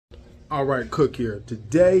All right, Cook here.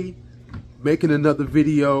 Today, making another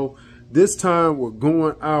video. This time we're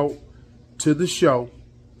going out to the show.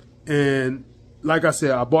 And like I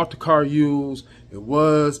said, I bought the car used. It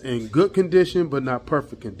was in good condition, but not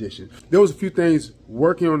perfect condition. There was a few things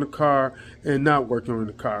working on the car and not working on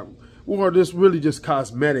the car. Or this really just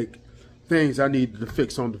cosmetic things I needed to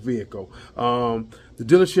fix on the vehicle. The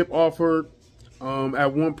dealership offered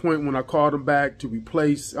at one point when I called them back to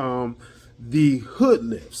replace the hood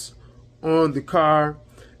lifts on the car,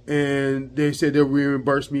 and they said they'll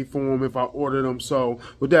reimburse me for them if I order them. So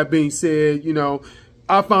with that being said, you know,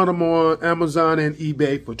 I found them on Amazon and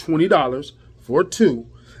eBay for $20 for two,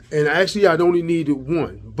 and actually I only needed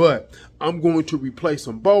one, but I'm going to replace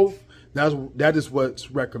them both. That is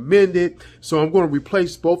what's recommended. So I'm going to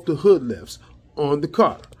replace both the hood lifts on the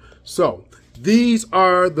car. So these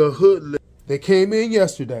are the hood lifts. They came in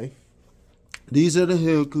yesterday. These are the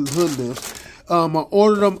hood lifts. I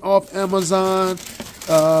ordered them off Amazon.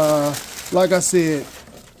 Like I said,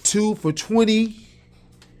 2 for $20,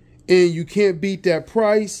 and you can't beat that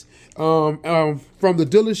price. From the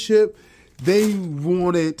dealership, they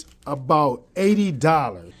wanted about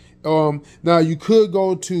 $80. Now you could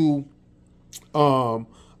go to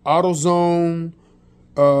AutoZone,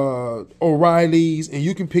 O'Reilly's, and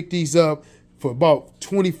you can pick these up for about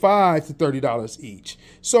 $25 to $30 each.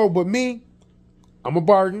 So, but me, I'm a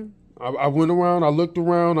bargain. I went around, I looked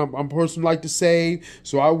around. I'm a person who like to save.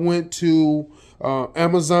 So I went to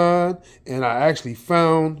Amazon, and I actually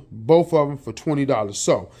found both of them for $20.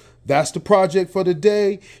 So that's the project for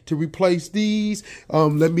today, to replace these.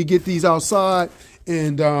 Let me get these outside.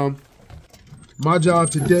 And my job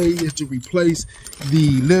today is to replace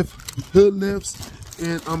the hood lifts.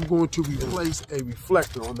 And I'm going to replace a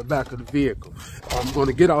reflector on the back of the vehicle. I'm going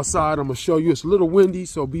to get outside. I'm going to show you. It's a little windy,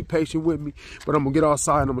 so be patient with me. But I'm going to get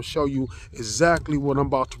outside, and I'm going to show you exactly what I'm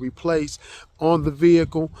about to replace on the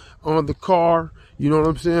vehicle, on the car, you know what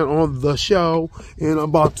I'm saying, on the show. And I'm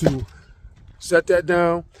about to set that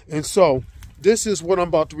down. And so this is what I'm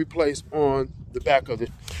about to replace on the back of it.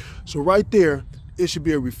 So right there, it should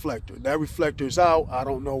be a reflector. That reflector is out. I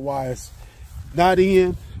don't know why it's not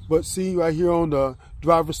in. But see right here on the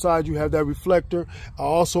driver's side, you have that reflector. I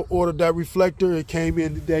also ordered that reflector. It came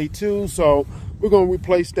in today too. So we're going to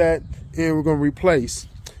replace that, and we're going to replace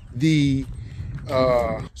the,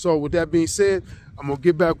 so with that being said, I'm going to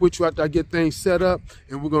get back with you after I get things set up,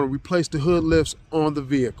 and we're going to replace the hood lifts on the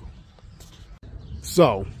vehicle.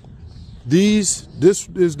 So this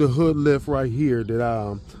is the hood lift right here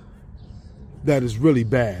that is really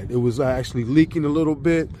bad. It was actually leaking a little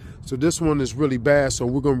bit. So this one is really bad, so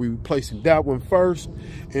we're going to be replacing that one first.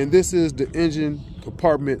 And this is the engine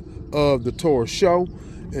compartment of the taurusSHO.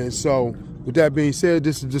 And so with that being said,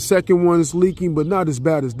 this is the second one that's leaking, but not as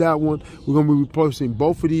bad as that one. We're going to be replacing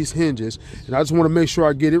both of these hinges. And I just want to make sure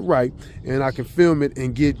I get it right, and I can film it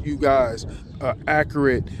and get you guys an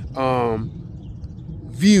accurate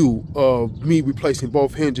view of me replacing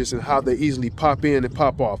both hinges and how they easily pop in and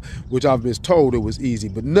pop off, which I've been told it was easy,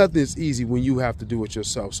 but nothing's easy when you have to do it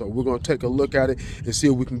yourself. So we're going to take a look at it and see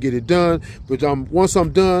if we can get it done. But once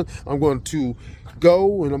I'm done, I'm going to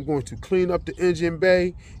go and I'm going to clean up the engine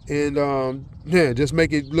bay and yeah, just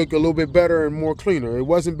make it look a little bit better and more cleaner. It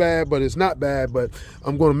wasn't bad, but it's not bad, but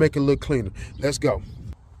I'm going to make it look cleaner. Let's go.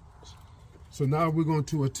 So now we're going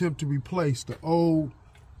to attempt to replace the old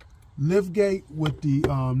lift gate with the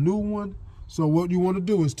new one. So what you want to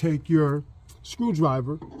do is take your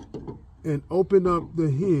screwdriver and open up the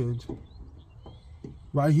hinge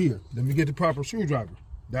right here. Let me get the proper screwdriver.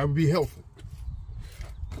 That would be helpful.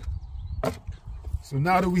 So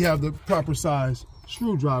now that we have the proper size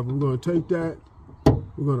screwdriver, we're going to take that,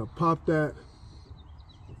 we're going to pop that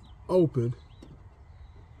open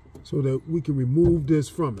so that we can remove this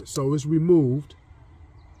from it. So it's removed.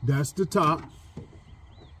 That's the top.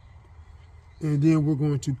 And then we're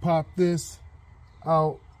going to pop this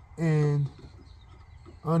out and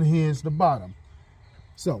unhinge the bottom.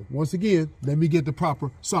 So once again, let me get the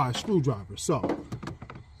proper size screwdriver. So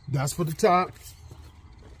that's for the top.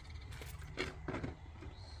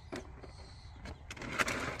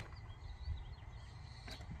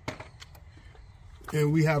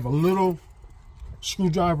 And we have a little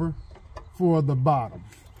screwdriver for the bottom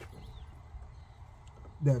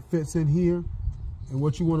that fits in here. And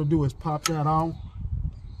what you want to do is pop that out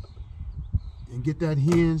and get that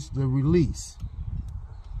hinge to release.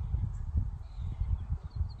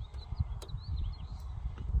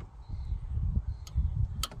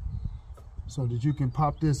 So that you can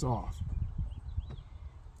pop this off.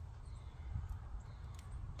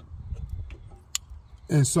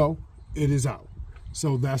 And so it is out.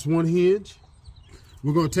 So that's one hinge.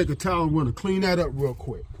 we're gonna take a towel and we're gonna clean that up real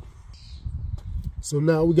quick. So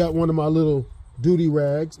now we got one of my little duty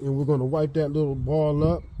rags and we're gonna wipe that little ball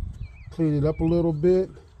up, clean it up a little bit.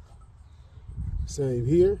 Same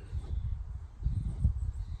here.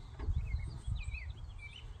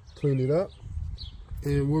 Clean it up.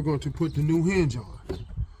 And we're going to put the new hinge on.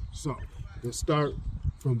 So let's start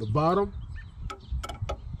from the bottom.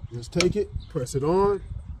 Let's take it, press it on,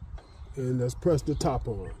 and let's press the top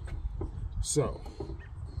on. So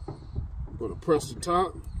I'm gonna press the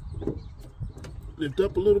top, lift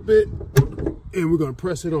up a little bit, and we're gonna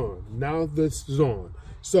press it on. Now this is on.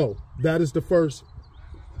 So that is the first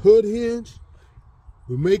hood hinge.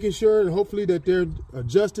 We're making sure and hopefully that they're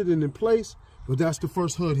adjusted and in place, but that's the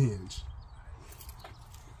first hood hinge.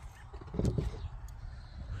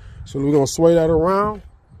 So we're gonna sway that around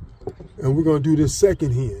and we're gonna do this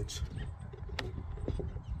second hinge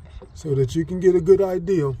so that you can get a good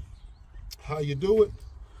idea how you do it.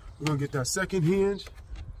 We're gonna get that second hinge,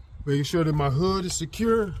 making sure that my hood is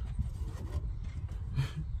secure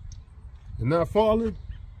and not falling.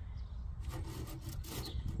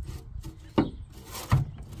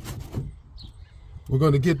 We're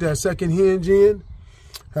gonna get that second hinge in.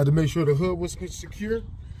 Had to make sure the hood was secure.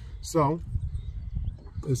 So,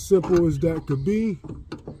 as simple as that could be.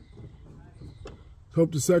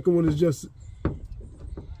 Hope the second one is just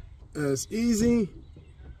as easy.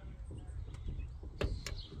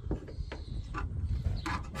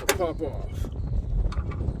 Pop off.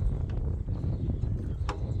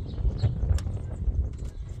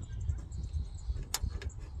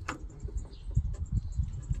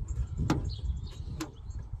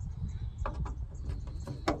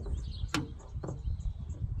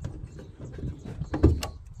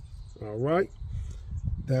 All right,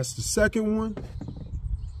 that's the second one.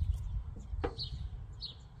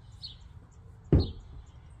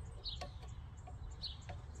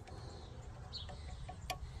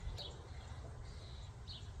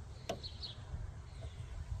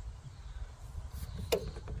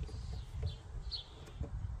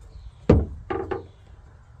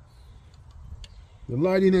 The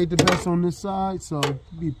lighting ain't the best on this side, so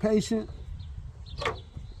be patient.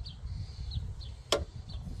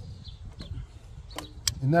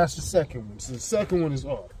 And that's the second one. So the second one is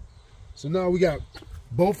off. So now we got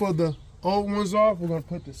both of the old ones off. We're gonna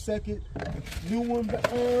put the second new one back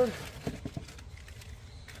on.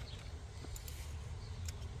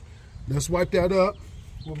 Let's wipe that up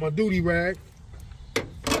with my duty rag.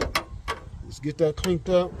 Let's get that cleaned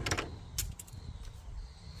up.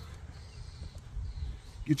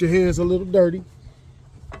 Get your hands a little dirty.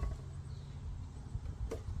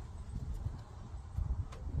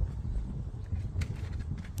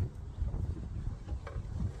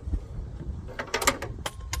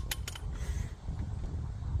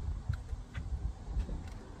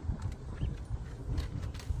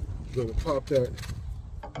 Gonna pop that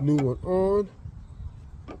new one on.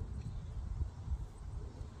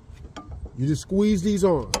 You just squeeze these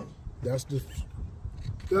on. That's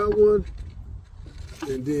that one.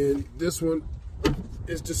 And then this one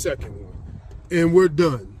is the second one. And we're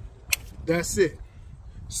done. That's it.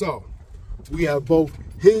 So we have both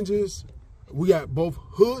hinges, we got both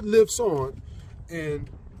hood lifts on, and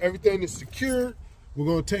everything is secure. We're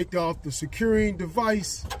gonna take off the securing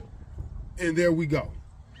device, and there we go.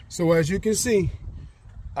 So as you can see,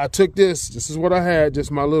 I took this is what I had,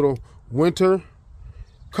 just my little winter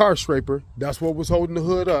car scraper. That's what was holding the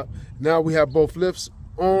hood up. Now we have both lifts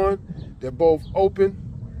on, they're both open,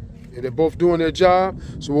 and they're both doing their job.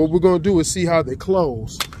 So what we're gonna do is see how they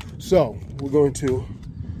close. So we're going to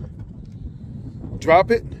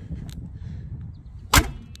drop it,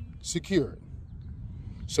 secure it.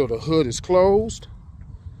 So the hood is closed.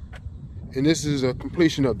 And this is a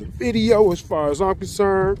completion of the video as far as I'm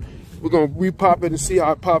concerned. We're gonna repop it and see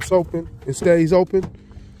how it pops open and stays open.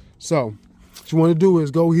 So what you wanna do is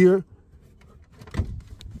go here,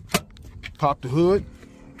 pop the hood,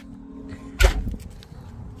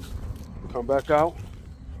 come back out.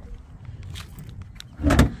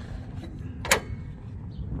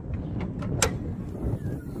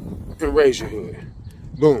 And raise your hood.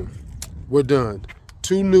 Boom, we're done.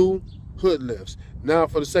 2 new hood lifts. Now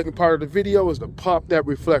for the second part of the video is to pop that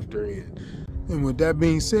reflector in. And with that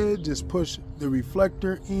being said, just push the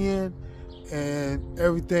reflector in and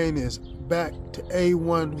everything is back to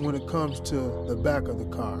A1 when it comes to the back of the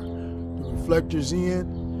car. The reflector's in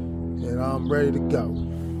and I'm ready to go.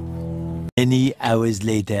 Many hours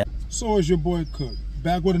later. So is your boy Cook,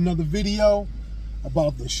 back with another video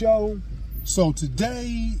about the show. So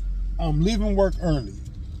today I'm leaving work early.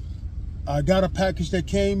 I got a package that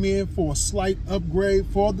came in for a slight upgrade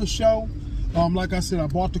for the show. Like I said, I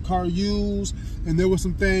bought the car used, and there were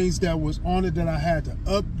some things that was on it that I had to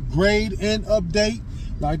upgrade and update.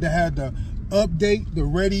 Like I had to update the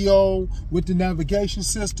radio with the navigation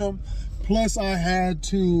system. Plus I had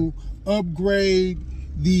to upgrade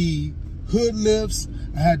the hood lifts.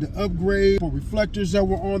 I had to upgrade for reflectors that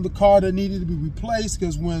were on the car that needed to be replaced,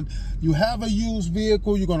 because when you have a used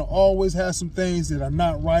vehicle, you're going to always have some things that are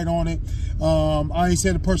not right on it. I ain't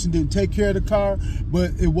saying the person didn't take care of the car,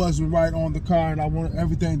 but it wasn't right on the car, and I want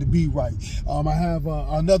everything to be right. I have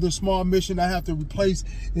another small mission I have to replace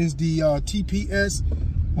is the TPMS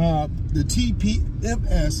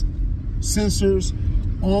sensors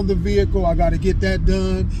on the vehicle. I got to get that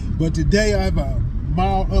done, but today I have a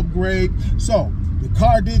mild upgrade. So the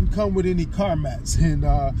car didn't come with any car mats, and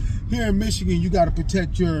here in Michigan you got to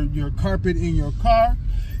protect your carpet in your car.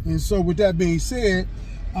 And so with that being said,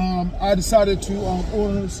 I decided to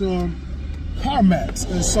order some car mats.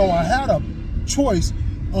 And so I had a choice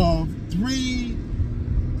of 3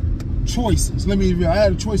 choices. I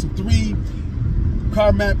had a choice of 3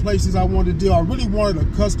 car mat places I wanted to do. I really wanted a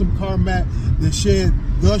custom car mat that said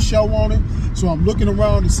ThaSHO on it. So I'm looking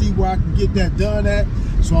around to see where I can get that done at.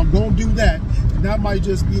 So I'm going to do that. And that might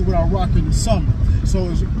just be what I rock in the summer. So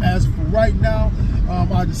as for right now,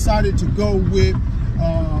 I decided to go with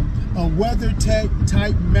a WeatherTech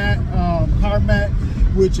type mat, car mat,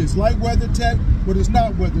 which is like WeatherTech, but it's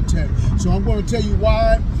not WeatherTech. So I'm going to tell you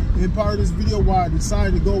why in part of this video, why I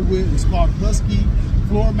decided to go with, it's called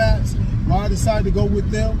Huskyfloormats, why I decided to go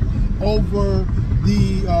with them over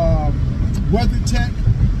the WeatherTech,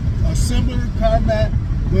 a similar car mat,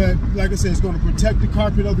 but like I said, it's going to protect the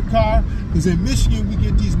carpet of the car, because in Michigan we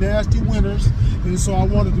get these nasty winters, and so I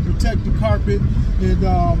wanted to protect the carpet and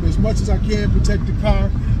as much as I can protect the car.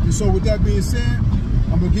 And so with that being said,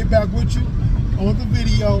 I'm going to get back with you on the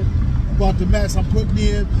video about the mats I'm putting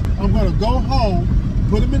in. I'm going to go home,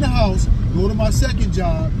 put them in the house, go to my second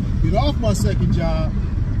job, get off my second job,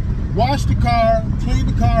 wash the car, clean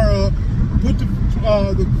the car up, put the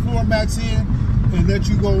floor mats in, and let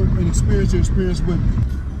you go and experience your experience with me.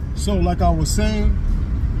 So like I was saying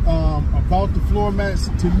about the floor mats,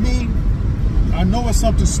 to me, I know it's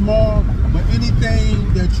something small, but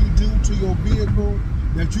anything that you do to your vehicle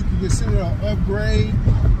that you can consider an upgrade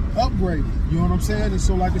it. You know what I'm saying? And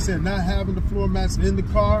so like I said, not having the floor mats in the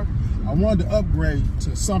car, I wanted to upgrade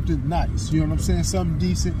to something nice. You know what I'm saying? Something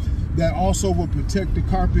decent that also will protect the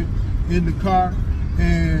carpet in the car.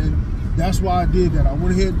 And that's why I did that. I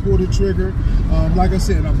went ahead and pulled the trigger. Like I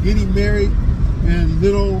said, I'm getting married in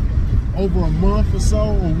little over a month or so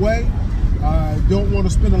away. I don't want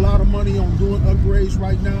to spend a lot of money on doing upgrades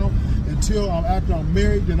right now until after I'm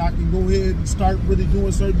married. Then I can go ahead and start really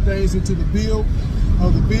doing certain things into the build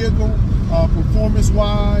of the vehicle,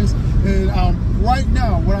 performance-wise. And right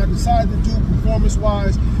now, what I decided to do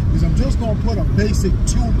performance-wise is I'm just going to put a basic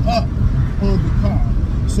tune-up on the car.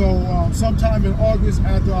 So sometime in August,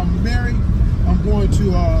 after I'm married, I'm going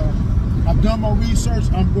to, I've done my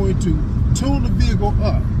research, I'm going to tune the vehicle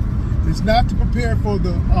up. It's not to prepare for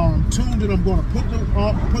the tune that I'm going to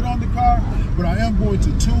put on the car, but I am going to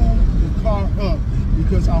tune the car up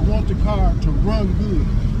because I want the car to run good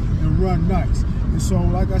and run nice. And so,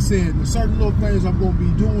 like I said, there's certain little things I'm going to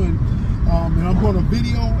be doing, and I'm going to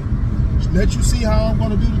video, let you see how I'm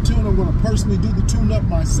going to do the tune. I'm going to personally do the tune up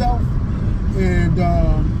myself. And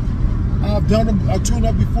I've done a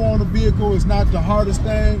tune-up before on a vehicle. It's not the hardest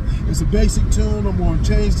thing. It's a basic tune. I'm going to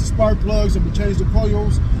change the spark plugs. I'm going to change the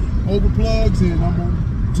coils over plugs, and I'm going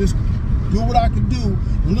to just do what I can do,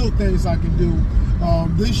 the little things I can do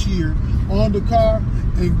this year on the car,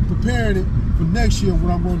 and preparing it for next year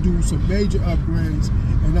when I'm going to do some major upgrades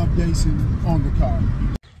and updates on the car.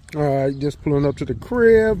 All right, just pulling up to the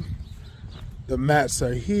crib. The mats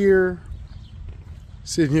are here,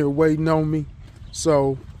 sitting here waiting on me.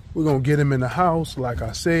 So we're gonna get them in the house. Like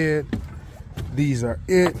I said, these are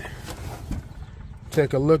it.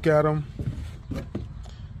 Take a look at them.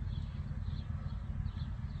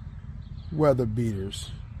 Weather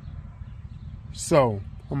beaters. So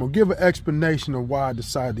I'm gonna give an explanation of why I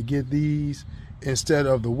decided to get these instead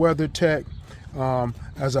of the WeatherTech.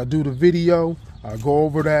 As I do the video, I'll go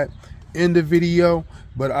over that in the video,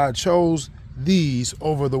 but I chose these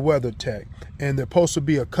over the WeatherTech, and they're supposed to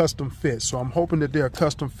be a custom fit. So I'm hoping that they're a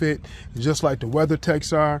custom fit just like the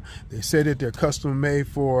WeatherTechs are. They say that they're custom made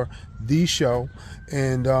for ThaSHO,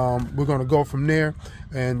 and we're gonna go from there,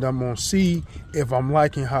 and I'm gonna see if I'm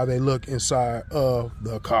liking how they look inside of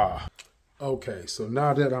the car. Okay, so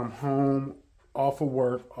now that I'm home, off of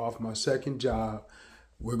work, off my second job,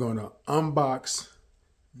 we're gonna unbox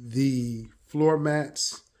the floor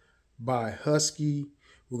mats by Husky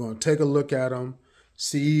We're going to take a look at them,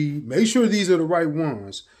 see, make sure these are the right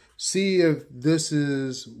ones. See if this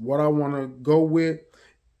is what I want to go with.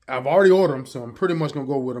 I've already ordered them, so I'm pretty much going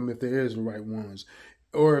to go with them if there is the right ones.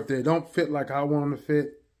 Or if they don't fit like I want them to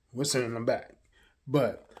fit, we're sending them back.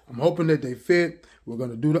 But I'm hoping that they fit. We're going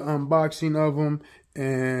to do the unboxing of them,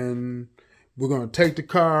 and we're going to take the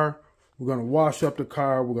car. We're going to wash up the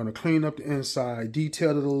car. We're going to clean up the inside,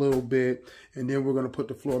 detail it a little bit, and then we're going to put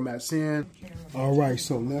the floor mats in. All right,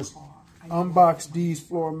 so let's unbox these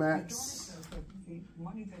floor mats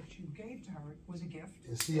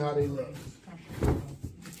and see how they look.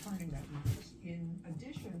 In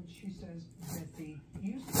addition, she says that the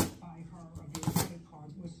use by her of your credit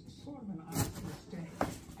card was sort of an honest mistake,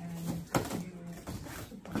 and you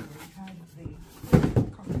subsequently had the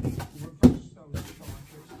company reverse those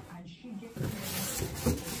charges, and she gave them.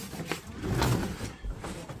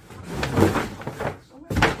 So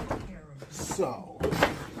let's take care of it. So,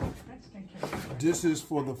 Let's take care of it. this is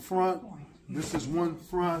for the front. This is one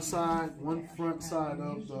front side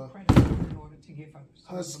of the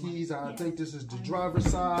Huskies. I think this is the driver's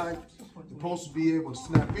side. They're supposed to be able to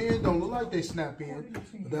snap in. Don't look like they snap in,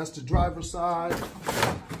 but that's the driver's side.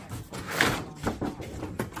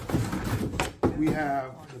 We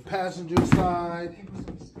have the passenger side.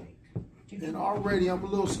 And already I'm a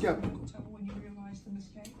little skeptical.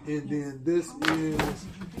 And then this is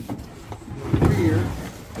the rear.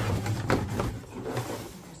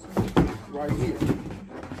 Right here.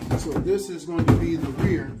 So this is going to be the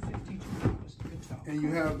rear, and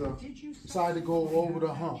you have the side to go over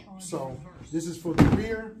the hump. So this is for the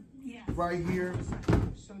rear right here,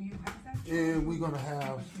 and we're going to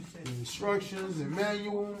have the instructions and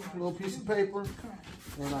manual, a little piece of paper,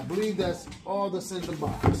 and I believe that's all that's in the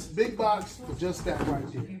box. Big box for just that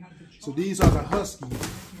right there. So these are the Husky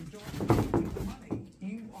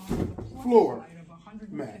floor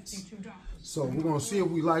mats. So we're going to see if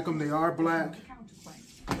we like them. They are black.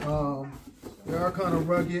 They are kind of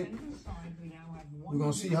rugged. We're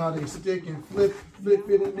going to see how they stick and flip fit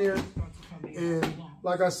in there. And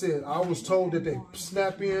like I said, I was told that they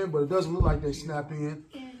snap in, but it doesn't look like they snap in.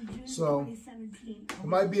 So it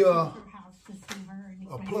might be a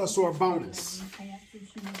plus or a bonus.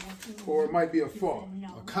 Or it might be a fault,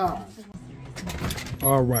 a con.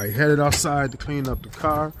 All right, headed outside to clean up the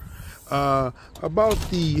car. About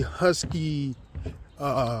the Husky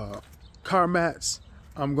car mats,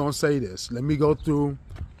 I'm going to say this. Let me go through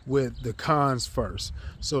with the cons first.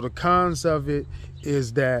 So the cons of it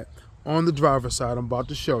is that on the driver's side, I'm about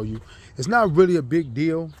to show you, it's not really a big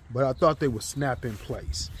deal, but I thought they would snap in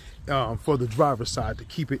place for the driver's side to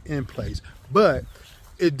keep it in place. But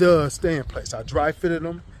it does stay in place. I dry fitted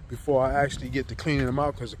them before I actually get to cleaning them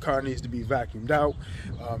out because the car needs to be vacuumed out.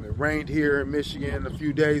 It rained here in Michigan a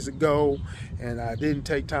few days ago, and I didn't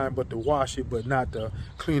take time but to wash it, but not to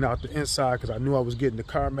clean out the inside because I knew I was getting the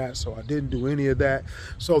car mat, so I didn't do any of that.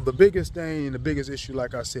 So the biggest thing and the biggest issue,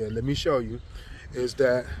 like I said, let me show you, is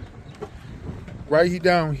that right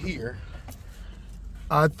down here,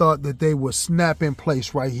 I thought that they would snap in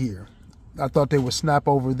place right here. I thought they would snap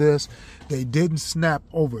over this. They didn't snap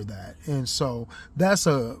over that. And so that's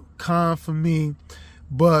a con for me,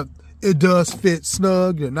 but it does fit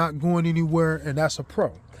snug. They're not going anywhere, and that's a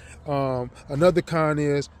pro. Another con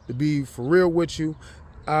is, to be for real with you,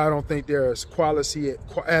 I don't think they're as quality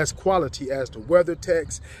as the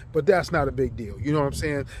WeatherTechs, but that's not a big deal. You know what I'm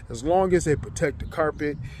saying? As long as they protect the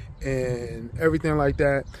carpet and everything like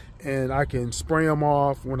that, and I can spray them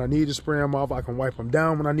off when I need to spray them off. I can wipe them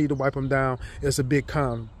down when I need to wipe them down. It's a big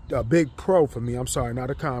con, a big pro for me. I'm sorry,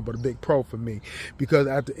 not a con, but a big pro for me. Because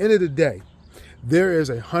at the end of the day, there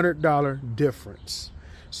is $100 difference.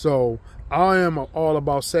 So I am all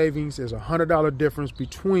about savings. There's $100 difference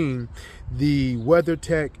between the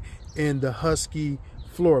WeatherTech and the Husky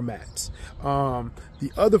floor mats.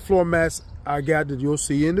 The other floor mats I got that you'll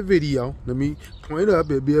see in the video. Let me point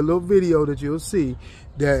up. It'll be a little video that you'll see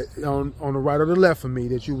that on the right or the left of me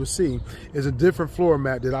that you will see is a different floor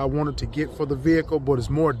mat that I wanted to get for the vehicle, but it's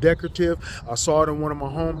more decorative. I saw it in one of my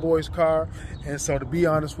homeboys' car, and so to be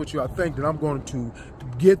honest with you, I think that I'm going to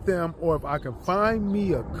get them, or if I can find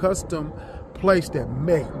me a custom place that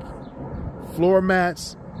make floor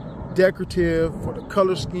mats decorative for the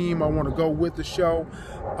color scheme I want to go with the show,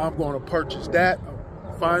 I'm going to purchase that,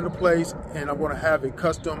 find a place, and I'm going to have it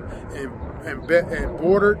custom and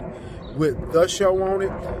bordered with ThaSHO on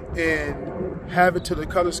it, and have it to the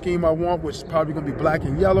color scheme I want, which is probably going to be black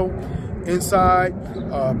and yellow inside,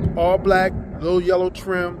 all black, little yellow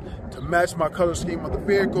trim to match my color scheme of the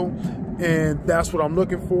vehicle, and that's what I'm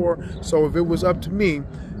looking for. So if it was up to me,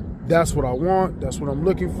 That's what I want. That's what I'm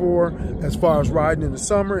looking for as far as riding in the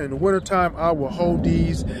summer. In the wintertime, I will hold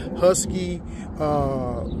these Husky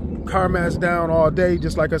car mats down all day,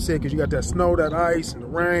 just like I said, because you got that snow, that ice, and the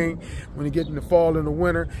rain when you get in the fall and the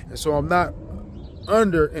winter. And so I'm not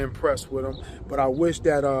under impressed with them, but I wish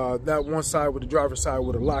that that one side with the driver's side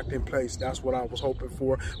would have locked in place. That's what I was hoping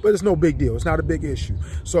for, but it's no big deal. It's not a big issue.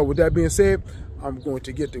 So with that being said, I'm going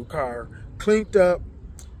to get the car cleaned up,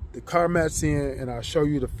 the car mats in, and I'll show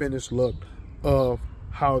you the finished look of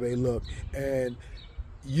how they look. And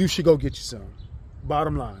you should go get you some.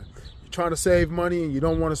 Bottom line, you're trying to save money and you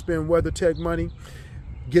don't want to spend WeatherTech money,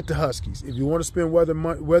 get the Huskies. If you want to spend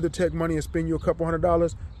WeatherTech money and spend you a couple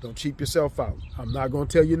 $100s, don't cheap yourself out. I'm not going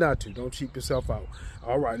to tell you not to. Don't cheap yourself out.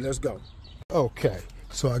 All right, let's go. Okay,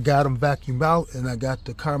 so I got them vacuumed out and I got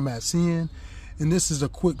the car mats in. And this is a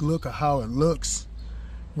quick look at how it looks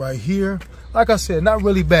right here. Like I said, not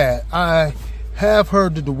really bad. I have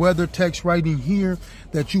heard that the WeatherTech's right in here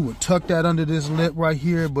that you would tuck that under this lip right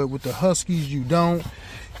here, but with the Huskies you don't.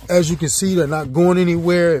 As you can see, they're not going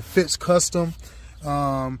anywhere. It fits custom.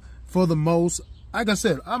 For the most, like I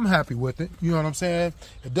said, I'm happy with it. You know what I'm saying?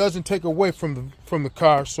 It doesn't take away from the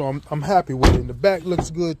car, so I'm happy with it. And the back looks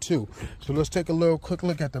good too. So let's take a quick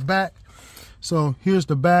look at the back. So here's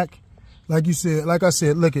the back. Like I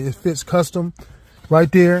said, look, it fits custom right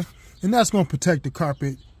there, and that's gonna protect the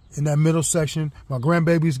carpet in that middle section. My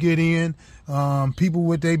grandbabies get in, people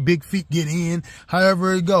with their big feet get in,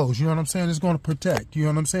 however it goes, you know what I'm saying? It's gonna protect, you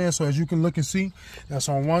know what I'm saying? So as you can look and see, that's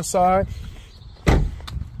on one side.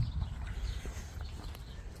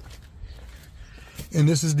 And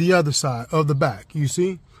this is the other side of the back, you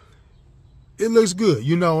see? It looks good,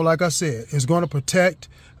 you know, like I said, it's gonna protect.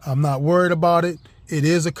 I'm not worried about it. It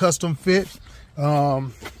is a custom fit.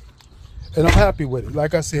 And I'm happy with it.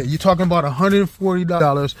 Like I said, you're talking about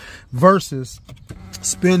 $140 versus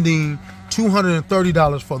spending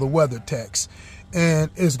 $230 for the WeatherTechs. And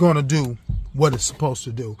it's going to do what it's supposed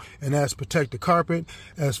to do. And that's protect the carpet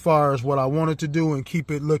as far as what I wanted to do and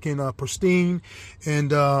keep it looking pristine.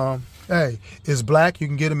 And hey, it's black. You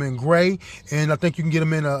can get them in gray. And I think you can get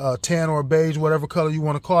them in a tan or a beige, whatever color you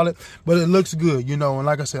want to call it. But it looks good, you know. And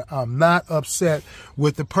like I said, I'm not upset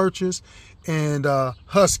with the purchase. And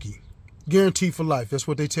Husky, guaranteed for life. That's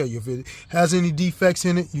what they tell you. If it has any defects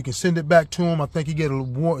in it, you can send it back to them. I think you get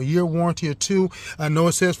a year warranty or 2. I know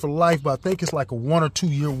it says for life, but I think it's like a 1 or 2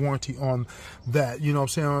 year warranty on that. You know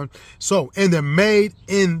what I'm saying? So, and they're made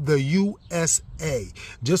in the USA.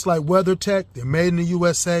 Just like WeatherTech, they're made in the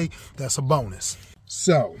USA. That's a bonus.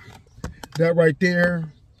 So, that right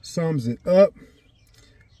there sums it up.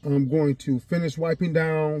 I'm going to finish wiping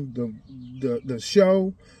down the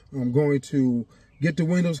show. I'm going to get the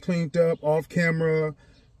windows cleaned up off camera,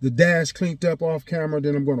 the dash cleaned up off camera,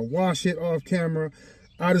 then I'm going to wash it off camera.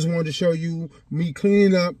 I just wanted to show you me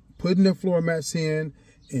cleaning up, putting the floor mats in,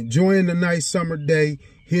 enjoying the nice summer day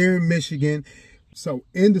here in Michigan. So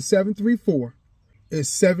in the 734, it's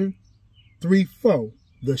 734,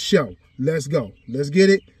 the show. Let's go. Let's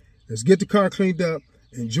get it. Let's get the car cleaned up.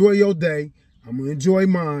 Enjoy your day. I'm going to enjoy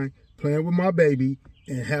mine, playing with my baby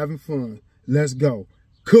and having fun. Let's go.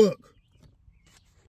 Cook.